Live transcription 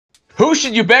Who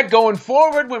should you bet going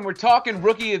forward when we're talking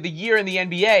Rookie of the Year in the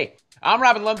NBA? I'm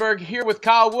Robin Lundberg here with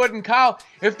Kyle Wood. And Kyle,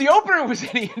 if the opener was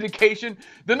any indication,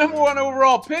 the #1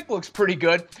 overall pick looks pretty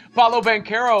good. Paolo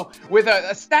Banchero with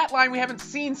a stat line we haven't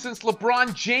seen since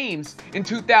LeBron James in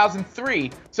 2003.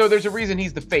 So there's a reason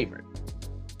he's the favorite.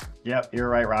 Yep, you're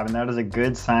right, Robin. That is a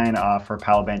good sign for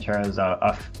Paolo Banchero's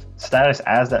status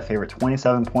as that favorite.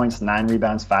 27 points, 9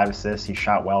 rebounds, 5 assists. He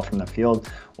shot well from the field,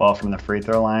 well from the free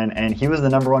throw line, and he was the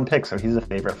 #1 pick, so he's a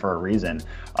favorite for a reason.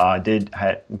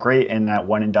 Had great in that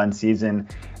one-and-done season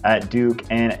at Duke,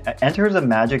 and enters a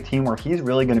Magic team where he's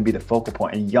really going to be the focal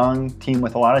point. A young team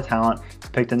with a lot of talent.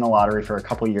 He's picked in the lottery for a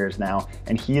couple years now,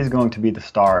 and he is going to be the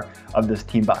star of this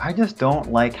team. But I just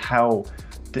don't like how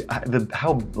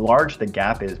large the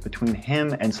gap is between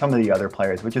him and some of the other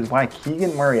players, which is why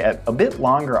Keegan Murray at a bit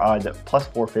longer odds at plus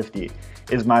 450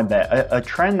 is my bet. A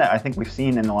trend that I think we've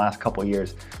seen in the last couple of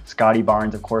years. Scotty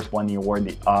Barnes, of course, won the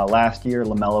award last year,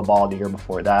 LaMelo Ball the year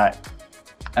before that.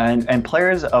 And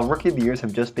players of Rookie of the Years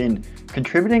have just been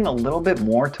contributing a little bit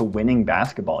more to winning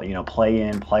basketball,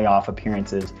 play-in, playoff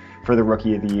appearances for the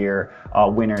Rookie of the Year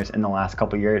winners in the last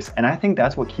couple of years. And I think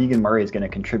that's what Keegan Murray is going to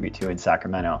contribute to in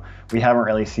Sacramento. We haven't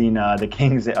really seen the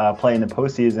Kings play in the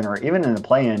postseason or even in the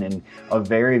play-in in a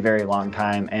very, very long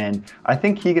time. And I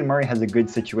think Keegan Murray has a good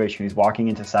situation. He's walking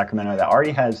into Sacramento that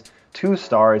already has 2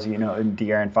 stars, in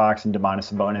De'Aaron Fox and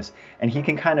Domantas Sabonis, and he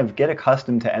can kind of get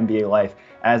accustomed to NBA life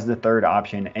as the third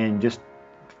option and just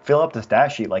fill up the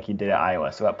stat sheet like he did at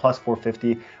Iowa. So at plus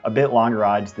 450, a bit longer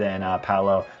odds than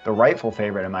Paolo, the rightful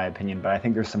favorite in my opinion, but I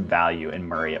think there's some value in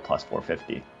Murray at plus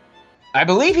 450. I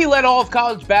believe he led all of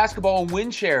college basketball in win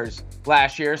shares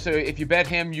last year, so if you bet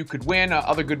him, you could win.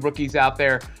 Other good rookies out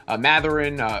there,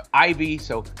 Matherin, Ivy,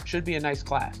 so should be a nice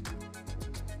class.